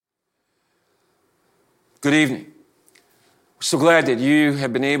Good evening. We're so glad that you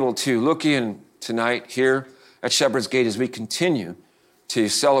have been able to look in tonight here at Shepherd's Gate as we continue to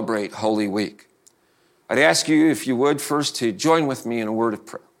celebrate Holy Week. I'd ask you, if you would, first to join with me in a word of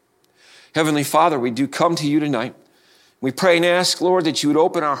prayer. Heavenly Father, we do come to you tonight. We pray and ask, Lord, that you would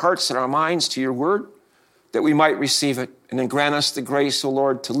open our hearts and our minds to your word, that we might receive it, and then grant us the grace, O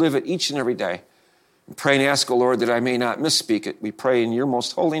Lord, to live it each and every day. We pray and ask, O Lord, that I may not misspeak it. We pray in your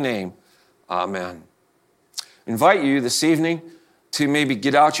most holy name. Amen. I invite you this evening to maybe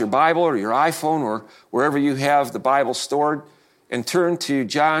get out your Bible or your iPhone or wherever you have the Bible stored and turn to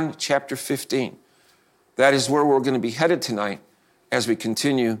John chapter 15. That is where we're going to be headed tonight as we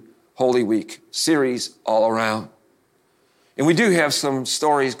continue Holy Week series all around. And we do have some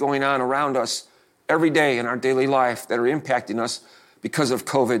stories going on around us every day in our daily life that are impacting us because of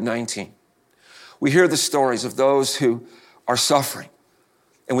COVID-19. We hear the stories of those who are suffering,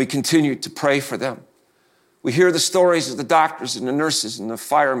 and we continue to pray for them. We hear the stories of the doctors and the nurses and the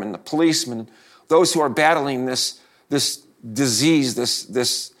firemen, the policemen, those who are battling this disease,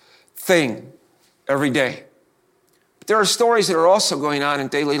 this thing every day. But there are stories that are also going on in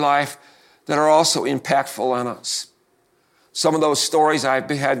daily life that are also impactful on us. Some of those stories I've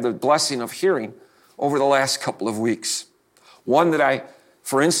had the blessing of hearing over the last couple of weeks.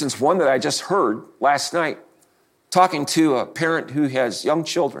 For instance, one that I just heard last night, talking to a parent who has young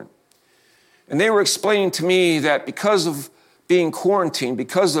children. And they were explaining to me that because of being quarantined,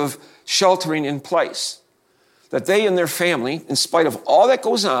 because of sheltering in place, that they and their family, in spite of all that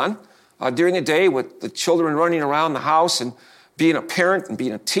goes on during the day with the children running around the house and being a parent and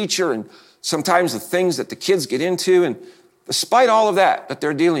being a teacher and sometimes the things that the kids get into, and despite all of that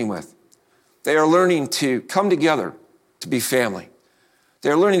they're dealing with, they are learning to come together to be family.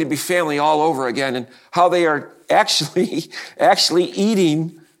 They're learning to be family all over again, and how they are actually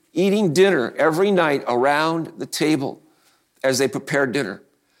eating dinner every night around the table as they prepare dinner.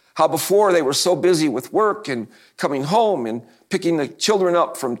 How before they were so busy with work and coming home and picking the children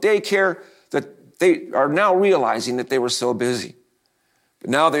up from daycare that they are now realizing that they were so busy. But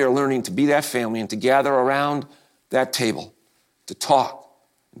now they are learning to be that family and to gather around that table, to talk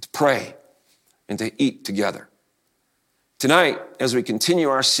and to pray and to eat together. Tonight, as we continue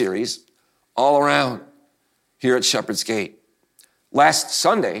our series all around here at Shepherd's Gate, last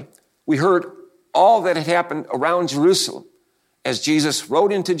Sunday, we heard all that had happened around Jerusalem as Jesus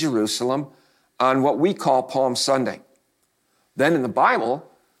rode into Jerusalem on what we call Palm Sunday. Then in the Bible,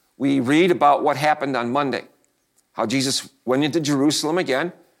 we read about what happened on Monday, how Jesus went into Jerusalem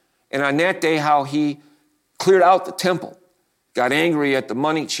again, and on that day, how he cleared out the temple, got angry at the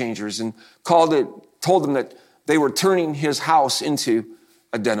money changers, and told them that they were turning his house into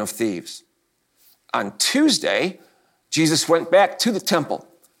a den of thieves. On Tuesday, Jesus went back to the temple,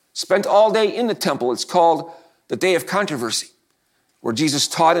 spent all day in the temple. It's called the Day of Controversy, where Jesus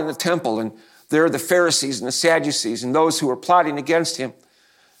taught in the temple, and there the Pharisees and the Sadducees and those who were plotting against him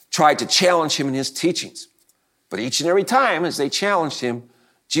tried to challenge him in his teachings. But each and every time as they challenged him,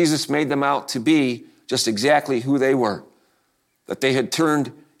 Jesus made them out to be just exactly who they were, that they had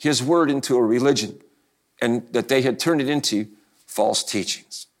turned his word into a religion and that they had turned it into false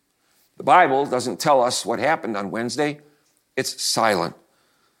teachings. The Bible doesn't tell us what happened on Wednesday. It's silent.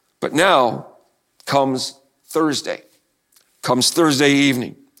 But now comes Thursday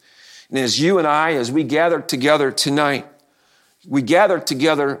evening. And as you and I, as we gather together tonight, we gather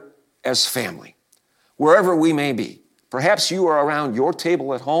together as family, wherever we may be. Perhaps you are around your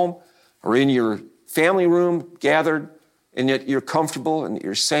table at home or in your family room gathered, and yet you're comfortable and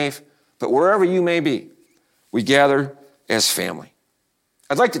you're safe. But wherever you may be, we gather as family.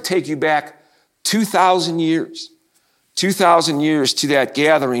 I'd like to take you back 2,000 years to that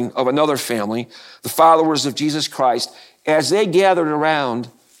gathering of another family, the followers of Jesus Christ, as they gathered around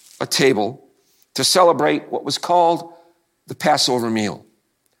a table to celebrate what was called the Passover meal.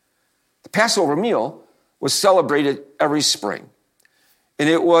 The Passover meal was celebrated every spring, and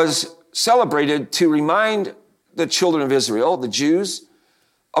it was celebrated to remind the children of Israel, the Jews,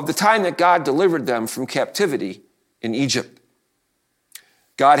 of the time that God delivered them from captivity in Egypt.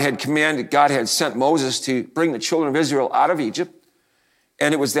 God had sent Moses to bring the children of Israel out of Egypt,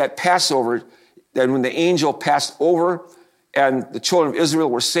 and it was that Passover that when the angel passed over and the children of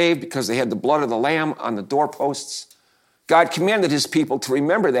Israel were saved because they had the blood of the Lamb on the doorposts, God commanded his people to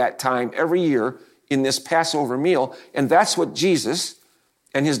remember that time every year in this Passover meal, and that's what Jesus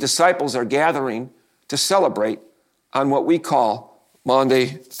and his disciples are gathering to celebrate on what we call Maundy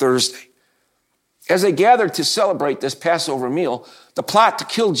Thursday. As they gathered to celebrate this Passover meal, the plot to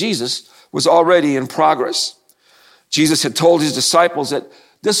kill Jesus was already in progress. Jesus had told his disciples that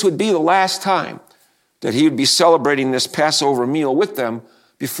this would be the last time that he would be celebrating this Passover meal with them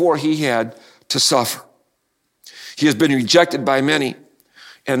before he had to suffer. He has been rejected by many,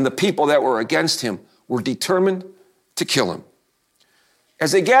 and the people that were against him were determined to kill him.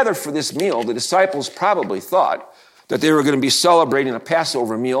 As they gathered for this meal, the disciples probably thought that they were going to be celebrating a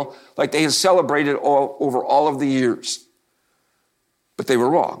Passover meal like they had celebrated over all of the years. But they were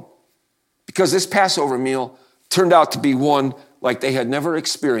wrong, because this Passover meal turned out to be one like they had never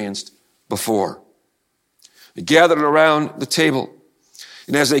experienced before. They gathered around the table,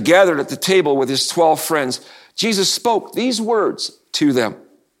 and as they gathered at the table with his 12 friends, Jesus spoke these words to them.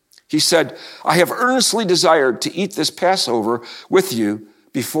 He said, "I have earnestly desired to eat this Passover with you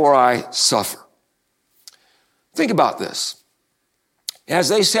before I suffer." Think about this. As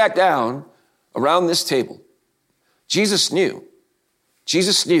they sat down around this table, Jesus knew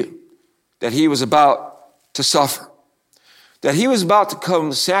that he was about to suffer, that he was about to come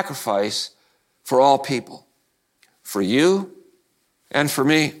to sacrifice for all people, for you and for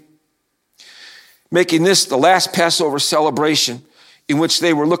me, making this the last Passover celebration in which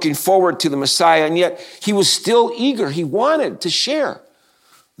they were looking forward to the Messiah, and yet he was still eager. He wanted to share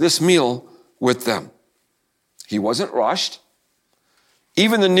this meal with them. He wasn't rushed.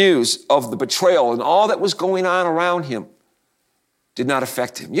 Even the news of the betrayal and all that was going on around him did not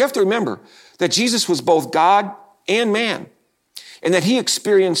affect him. You have to remember that Jesus was both God and man, and that he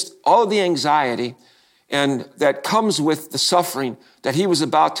experienced all of the anxiety and that comes with the suffering that he was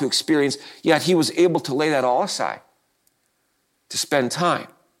about to experience, yet he was able to lay that all aside to spend time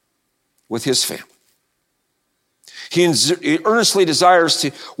with his family. He earnestly desires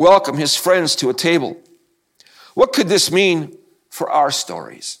to welcome his friends to a table. What could this mean for our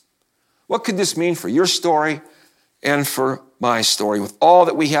stories? What could this mean for your story and for my story with all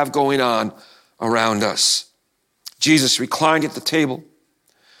that we have going on around us? Jesus reclined at the table.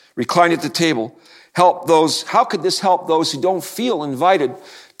 How could this help those who don't feel invited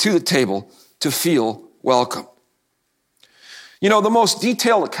to the table to feel welcome? You know, the most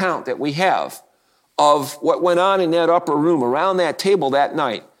detailed account that we have of what went on in that upper room around that table that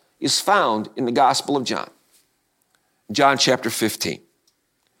night is found in the Gospel of John. John chapter 15.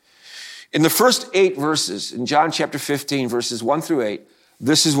 In the first 8 verses, in John chapter 15, verses 1 through 8,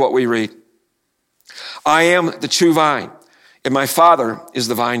 this is what we read. "I am the true vine, and my Father is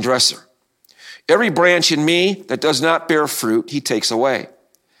the vine dresser. Every branch in me that does not bear fruit, he takes away.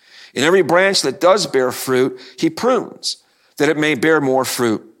 And every branch that does bear fruit, he prunes, that it may bear more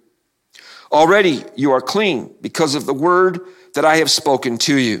fruit. Already you are clean because of the word that I have spoken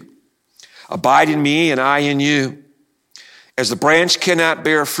to you. Abide in me, and I in you. As the branch cannot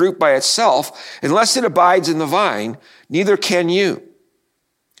bear fruit by itself unless it abides in the vine, neither can you,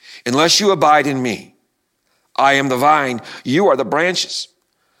 unless you abide in me. I am the vine, you are the branches.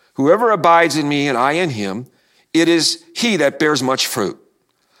 Whoever abides in me and I in him, it is he that bears much fruit.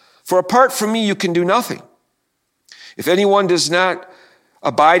 For apart from me, you can do nothing. If anyone does not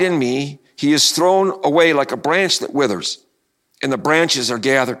abide in me, he is thrown away like a branch that withers, and the branches are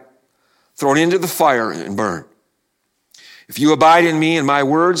gathered, thrown into the fire and burned. If you abide in me and my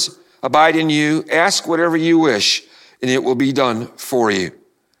words abide in you, ask whatever you wish, and it will be done for you.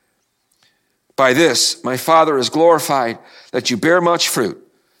 By this, my Father is glorified, that you bear much fruit,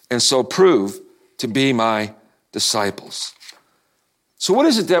 and so prove to be my disciples." So what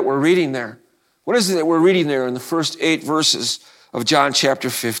is it that we're reading there? What is it that we're reading there in the first 8 verses of John chapter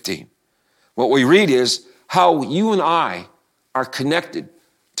 15? What we read is how you and I are connected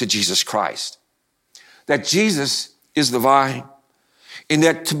to Jesus Christ. That Jesus is the vine, and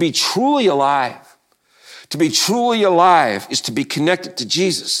that to be truly alive is to be connected to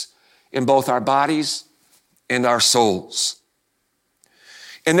Jesus in both our bodies and our souls.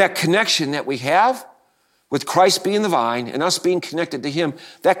 And that connection that we have with Christ being the vine and us being connected to him,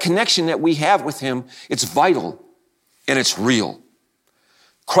 that connection that we have with him, it's vital and it's real.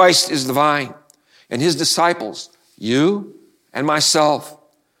 Christ is the vine, and his disciples, you and myself,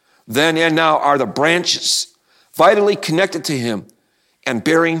 then and now are the branches, vitally connected to him and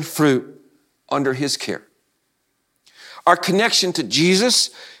bearing fruit under his care. Our connection to Jesus,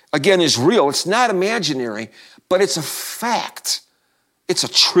 again, is real. It's not imaginary, but it's a fact. It's a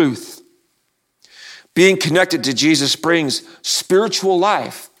truth. Being connected to Jesus brings spiritual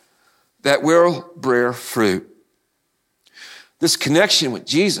life that will bear fruit. This connection with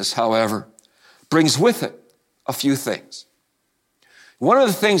Jesus, however, brings with it a few things. One of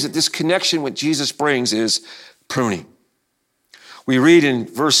the things that this connection with Jesus brings is pruning. We read in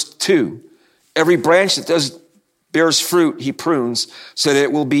verse 2, every branch that bears fruit, he prunes so that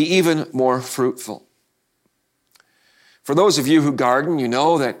it will be even more fruitful. For those of you who garden, you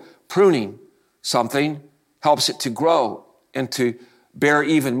know that pruning something helps it to grow and to bear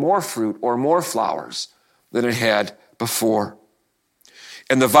even more fruit or more flowers than it had before.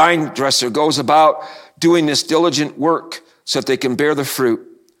 And the vine dresser goes about doing this diligent work so that they can bear the fruit.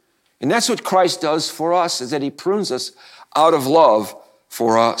 And that's what Christ does for us, is that he prunes us out of love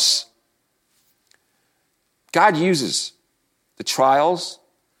for us. God uses the trials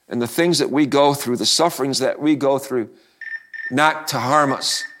and the things that we go through, the sufferings that we go through, not to harm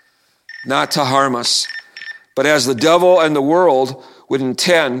us, but as the devil and the world would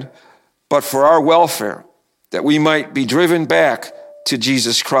intend, but for our welfare, that we might be driven back to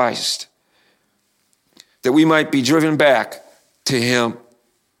Jesus Christ, that we might be driven back to him.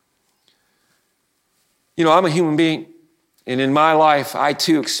 You know, I'm a human being, and in my life, I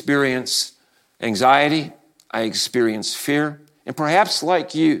too experience anxiety, I experience fear, and perhaps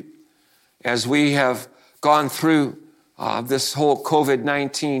like you, as we have gone through this whole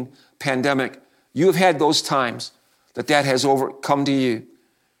COVID-19 pandemic, you have had those times that has overcome to you,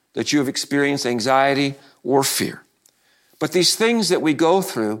 that you have experienced anxiety or fear. But these things that we go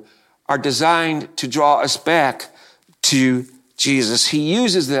through are designed to draw us back to Jesus. He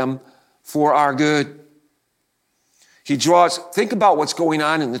uses them for our good. Think about what's going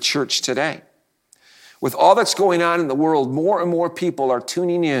on in the church today. With all that's going on in the world, more and more people are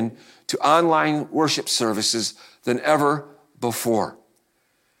tuning in to online worship services than ever before.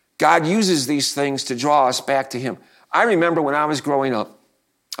 God uses these things to draw us back to him. I remember when I was growing up,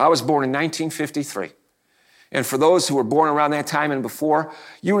 I was born in 1953. And for those who were born around that time and before,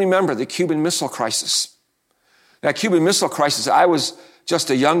 you remember the Cuban Missile Crisis. That Cuban Missile Crisis, I was just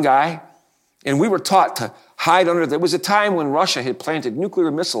a young guy, and we were taught to hide under. There was a time when Russia had planted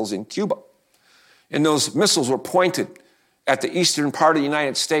nuclear missiles in Cuba. And those missiles were pointed at the eastern part of the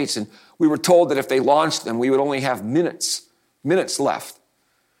United States. And we were told that if they launched them, we would only have minutes left.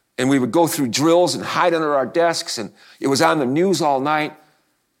 And we would go through drills and hide under our desks. And it was on the news all night.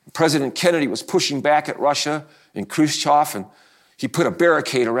 President Kennedy was pushing back at Russia and Khrushchev. And he put a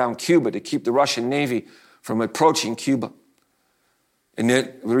barricade around Cuba to keep the Russian Navy from approaching Cuba. And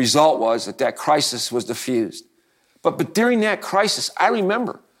the result was that crisis was diffused. But during that crisis, I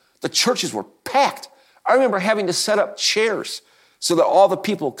remember the churches were packed. I remember having to set up chairs so that all the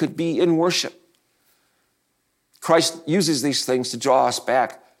people could be in worship. Christ uses these things to draw us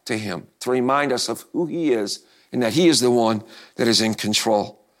back to him, to remind us of who he is and that he is the one that is in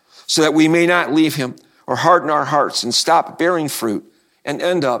control, so that we may not leave him or harden our hearts and stop bearing fruit and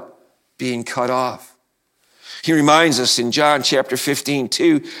end up being cut off. He reminds us in John chapter 15,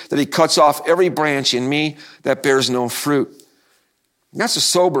 too, that he cuts off every branch in me that bears no fruit. And that's a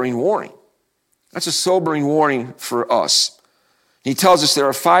sobering warning. That's a sobering warning for us. He tells us there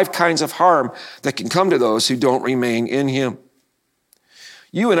are 5 kinds of harm that can come to those who don't remain in him.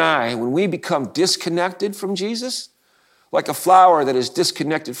 You and I, when we become disconnected from Jesus, like a flower that is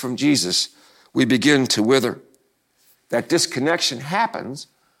disconnected from Jesus, we begin to wither. That disconnection happens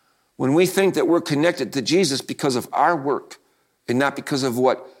when we think that we're connected to Jesus because of our work and not because of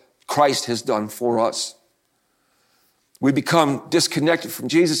what Christ has done for us. We become disconnected from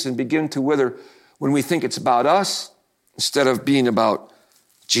Jesus and begin to wither when we think it's about us instead of being about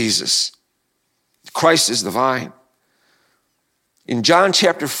Jesus. Christ is the vine. In John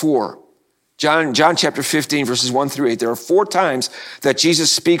chapter 4, John chapter 15, verses 1 through 8, there are 4 times that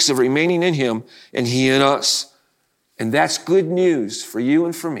Jesus speaks of remaining in him and he in us. And that's good news for you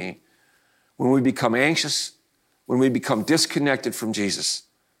and for me when we become anxious, when we become disconnected from Jesus.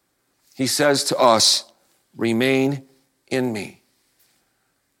 He says to us, remain in me.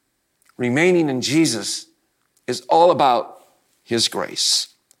 Remaining in Jesus is all about his grace.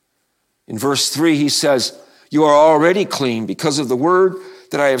 In verse 3, he says, you are already clean because of the word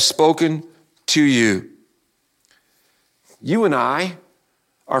that I have spoken to you. You and I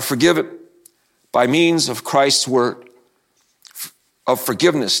are forgiven by means of Christ's word of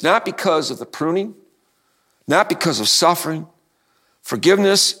forgiveness, not because of the pruning, not because of suffering.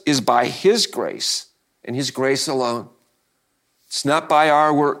 Forgiveness is by his grace and his grace alone. It's not by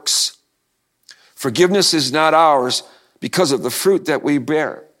our works. Forgiveness is not ours because of the fruit that we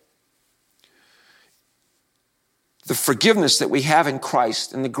bear. The forgiveness that we have in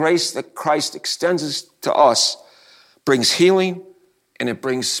Christ and the grace that Christ extends to us brings healing and it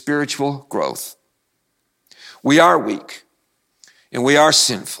brings spiritual growth. We are weak and we are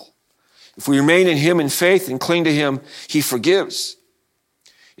sinful. If we remain in him in faith and cling to him, he forgives.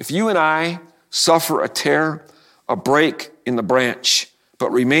 If you and I suffer a tear, a break in the branch,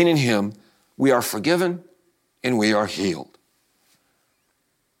 but remain in him, we are forgiven and we are healed.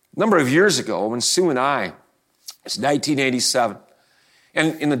 A number of years ago, when Sue and I, it's 1987,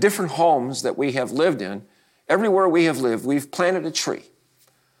 And in the different homes that we have lived in, everywhere we have lived, we've planted a tree.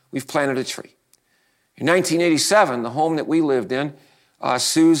 We've planted a tree. In 1987, the home that we lived in,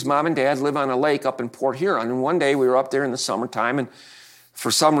 Sue's mom and dad live on a lake up in Port Huron. And one day we were up there in the summertime, and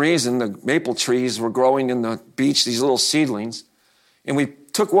for some reason, the maple trees were growing in the beach, these little seedlings. And we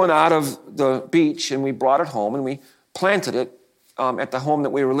took one out of the beach and we brought it home and we planted it at the home that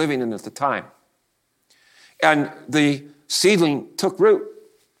we were living in at the time. And the seedling took root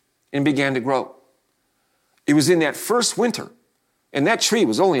and began to grow. It was in that first winter, and that tree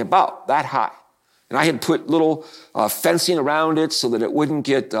was only about that high. And I had put little fencing around it so that it wouldn't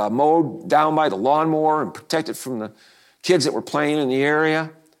get mowed down by the lawnmower and protect it from the kids that were playing in the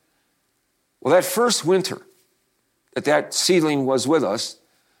area. Well, that first winter that seedling was with us,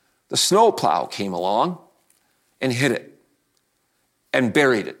 the snowplow came along and hit it and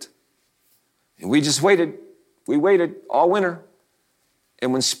buried it. And we just waited. We waited all winter.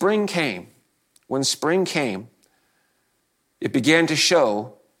 And when spring came, it began to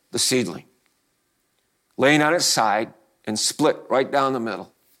show the seedling, laying on its side and split right down the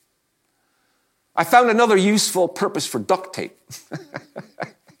middle. I found another useful purpose for duct tape.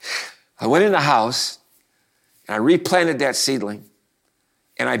 I went in the house and I replanted that seedling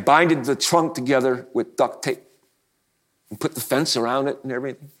and I binded the trunk together with duct tape and put the fence around it and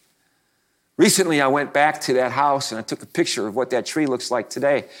everything. Recently, I went back to that house and I took a picture of what that tree looks like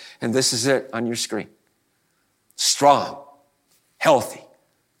today, and this is it on your screen. Strong, healthy,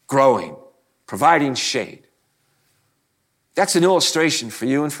 growing, providing shade. That's an illustration for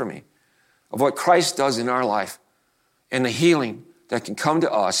you and for me of what Christ does in our life and the healing that can come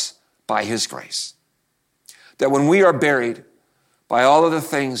to us by his grace. That when we are buried by all of the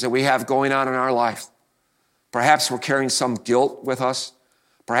things that we have going on in our life, perhaps we're carrying some guilt with us,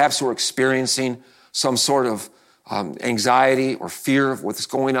 perhaps we're experiencing some sort of anxiety or fear of what's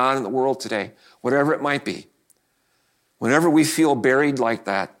going on in the world today, whatever it might be. Whenever we feel buried like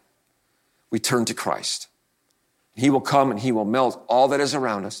that, we turn to Christ. He will come and he will melt all that is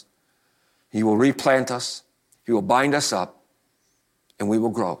around us. He will replant us. He will bind us up, and we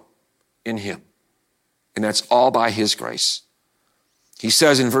will grow in him. And that's all by his grace. He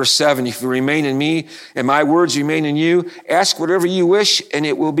says in verse 7, if you remain in me and my words remain in you, ask whatever you wish and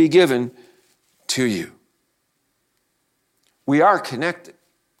it will be given to you. We are connected.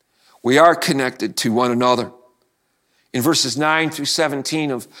 We are connected to one another. In verses 9 through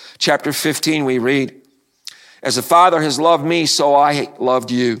 17 of chapter 15, we read, as the Father has loved me, so I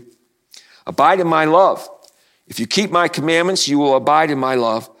loved you. Abide in my love. If you keep my commandments, you will abide in my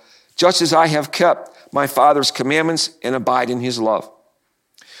love, just as I have kept my Father's commandments and abide in his love.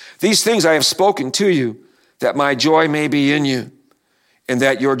 These things I have spoken to you, that my joy may be in you, and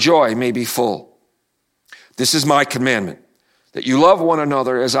that your joy may be full. This is my commandment, that you love one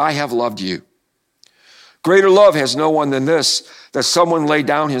another as I have loved you. Greater love has no one than this, that someone lay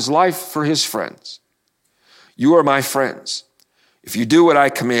down his life for his friends. You are my friends, if you do what I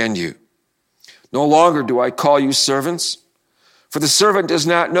command you. No longer do I call you servants, for the servant does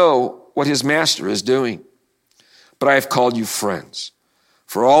not know what his master is doing. But I have called you friends.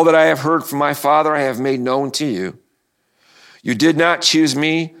 For all that I have heard from my Father, I have made known to you. You did not choose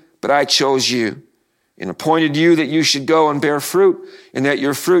me, but I chose you, and appointed you that you should go and bear fruit, and that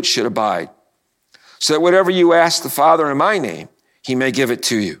your fruit should abide, so that whatever you ask the Father in my name, he may give it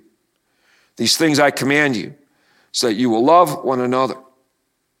to you. These things I command you, so that you will love one another.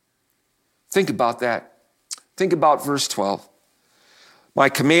 Think about that. Think about verse 12. My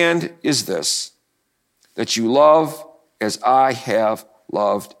command is this, that you love as I have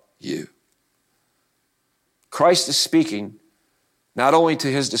loved you. Christ is speaking not only to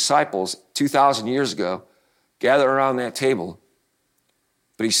his disciples 2,000 years ago, gathered around that table,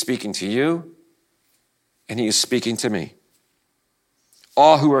 but he's speaking to you and he is speaking to me.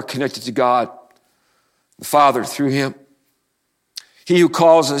 All who are connected to God, the Father, through him. He who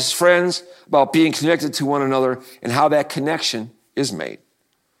calls us friends about being connected to one another and how that connection is made.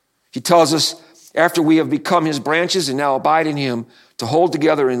 He tells us after we have become his branches and now abide in him to hold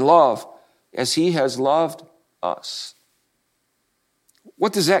together in love as he has loved us.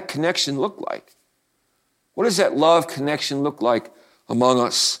 What does that connection look like? What does that love connection look like among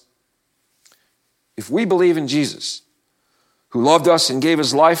us? If we believe in Jesus, who loved us and gave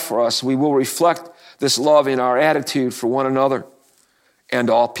his life for us, we will reflect this love in our attitude for one another and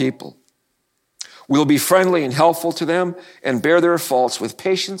all people. We'll be friendly and helpful to them and bear their faults with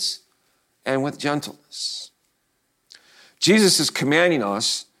patience and with gentleness. Jesus is commanding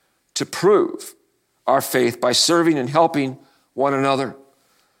us to prove our faith by serving and helping one another,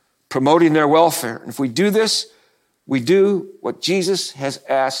 promoting their welfare. And if we do this, we do what Jesus has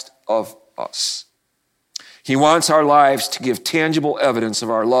asked of us. He wants our lives to give tangible evidence of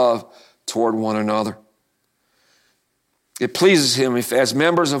our love toward one another. It pleases him if, as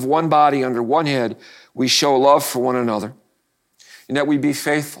members of one body under one head, we show love for one another, and that we be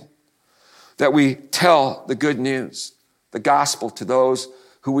faithful, that we tell the good news, the gospel, to those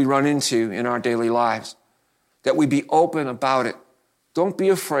who we run into in our daily lives, that we be open about it. Don't be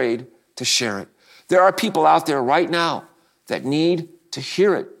afraid to share it. There are people out there right now that need to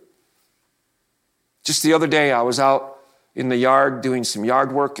hear it. Just the other day, I was out in the yard doing some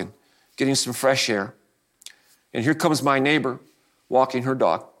yard work and getting some fresh air. And here comes my neighbor walking her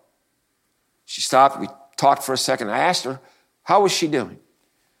dog. She stopped. We talked for a second. I asked her, how was she doing?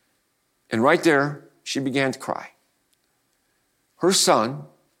 And right there, she began to cry. Her son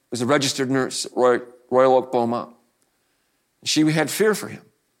was a registered nurse at Royal Oak, Beaumont. She had fear for him.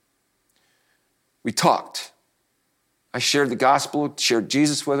 We talked. I shared the gospel, shared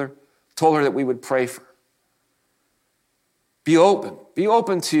Jesus with her, told her that we would pray for her. Be open. Be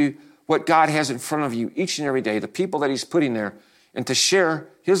open to what God has in front of you each and every day, the people that he's putting there, and to share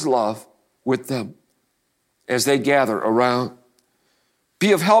his love with them as they gather around.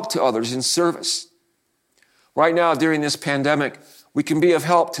 Be of help to others in service. Right now, during this pandemic, we can be of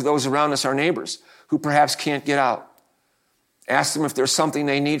help to those around us, our neighbors, who perhaps can't get out. Ask them if there's something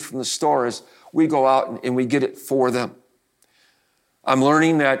they need from the store as we go out and we get it for them. I'm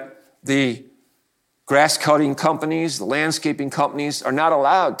learning that the grass cutting companies, the landscaping companies are not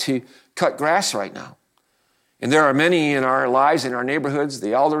allowed to cut grass right now. And there are many in our lives, in our neighborhoods,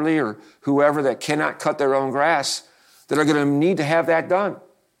 the elderly or whoever that cannot cut their own grass, that are going to need to have that done.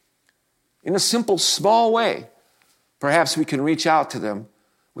 In a simple, small way, perhaps we can reach out to them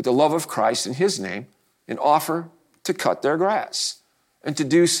with the love of Christ in his name and offer to cut their grass and to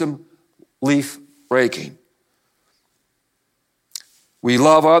do some leaf raking. We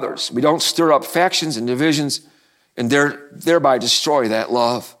love others. We don't stir up factions and divisions and thereby destroy that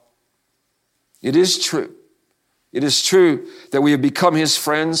love. It is true. It is true that we have become his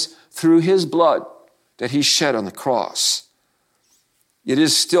friends through his blood that he shed on the cross. It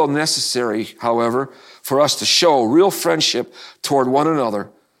is still necessary, however, for us to show real friendship toward one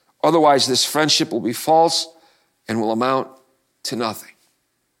another. Otherwise, this friendship will be false and will amount to nothing.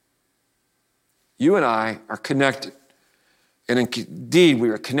 You and I are connected. And indeed, we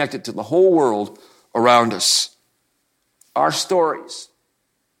are connected to the whole world around us. Our stories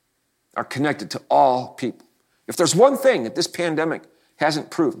are connected to all people. If there's one thing that this pandemic has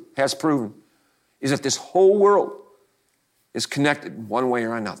proven, is that this whole world is connected in one way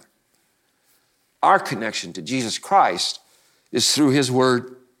or another. Our connection to Jesus Christ is through his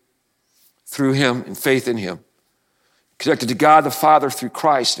word, through him and faith in him. Connected to God the Father through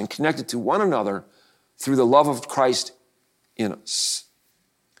Christ, and connected to one another through the love of Christ in us.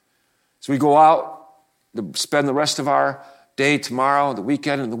 As we go out to spend the rest of our day tomorrow, the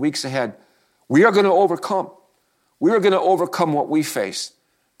weekend, and the weeks ahead, we are going to overcome. We are going to overcome what we face.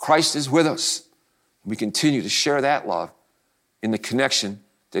 Christ is with us. We continue to share that love in the connection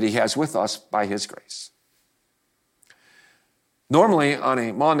that he has with us by his grace. Normally, on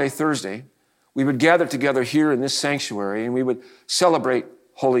a Maundy Thursday, we would gather together here in this sanctuary and we would celebrate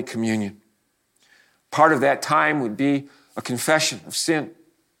Holy Communion. Part of that time would be a confession of sin,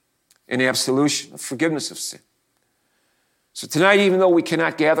 an absolution of forgiveness of sin. So tonight, even though we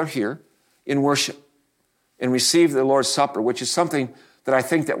cannot gather here in worship and receive the Lord's Supper, which is something that I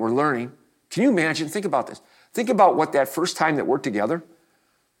think that we're learning, can you imagine? Think about this. Think about what that first time that we're together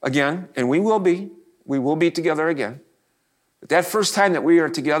again, and we will be together again. But that first time that we are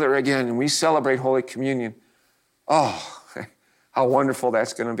together again and we celebrate Holy Communion, oh, how wonderful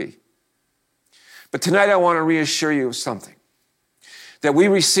that's going to be. But tonight I want to reassure you of something. That we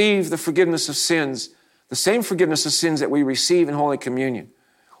receive the forgiveness of sins, the same forgiveness of sins that we receive in Holy Communion.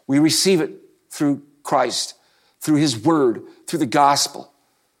 We receive it through Christ, through his word, through the gospel,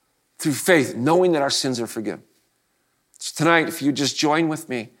 through faith, knowing that our sins are forgiven. So tonight, if you just join with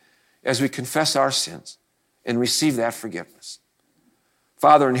me as we confess our sins and receive that forgiveness.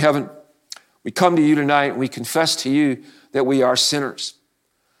 Father in heaven, we come to you tonight and we confess to you that we are sinners.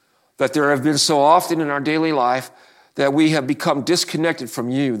 That there have been so often in our daily life that we have become disconnected from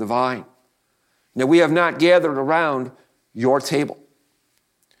you, the vine. And that we have not gathered around your table.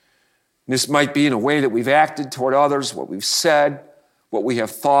 And this might be in a way that we've acted toward others, what we've said, what we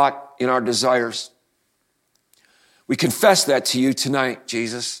have thought in our desires. We confess that to you tonight,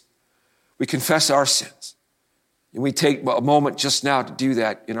 Jesus. We confess our sins. And we take a moment just now to do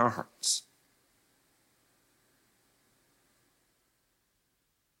that in our hearts.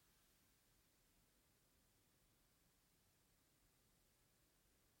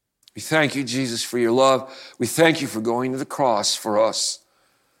 We thank you, Jesus, for your love. We thank you for going to the cross for us.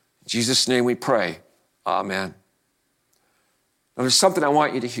 In Jesus' name we pray. Amen. Now there's something I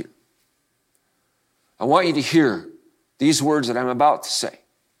want you to hear. I want you to hear these words that I'm about to say.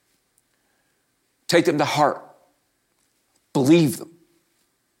 Take them to heart. Believe them.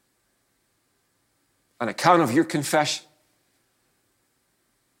 On account of your confession,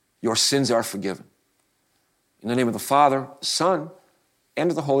 your sins are forgiven. In the name of the Father, the Son, and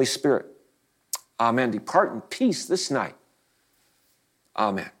of the Holy Spirit. Amen. Depart in peace this night.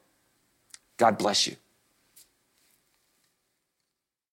 Amen. God bless you.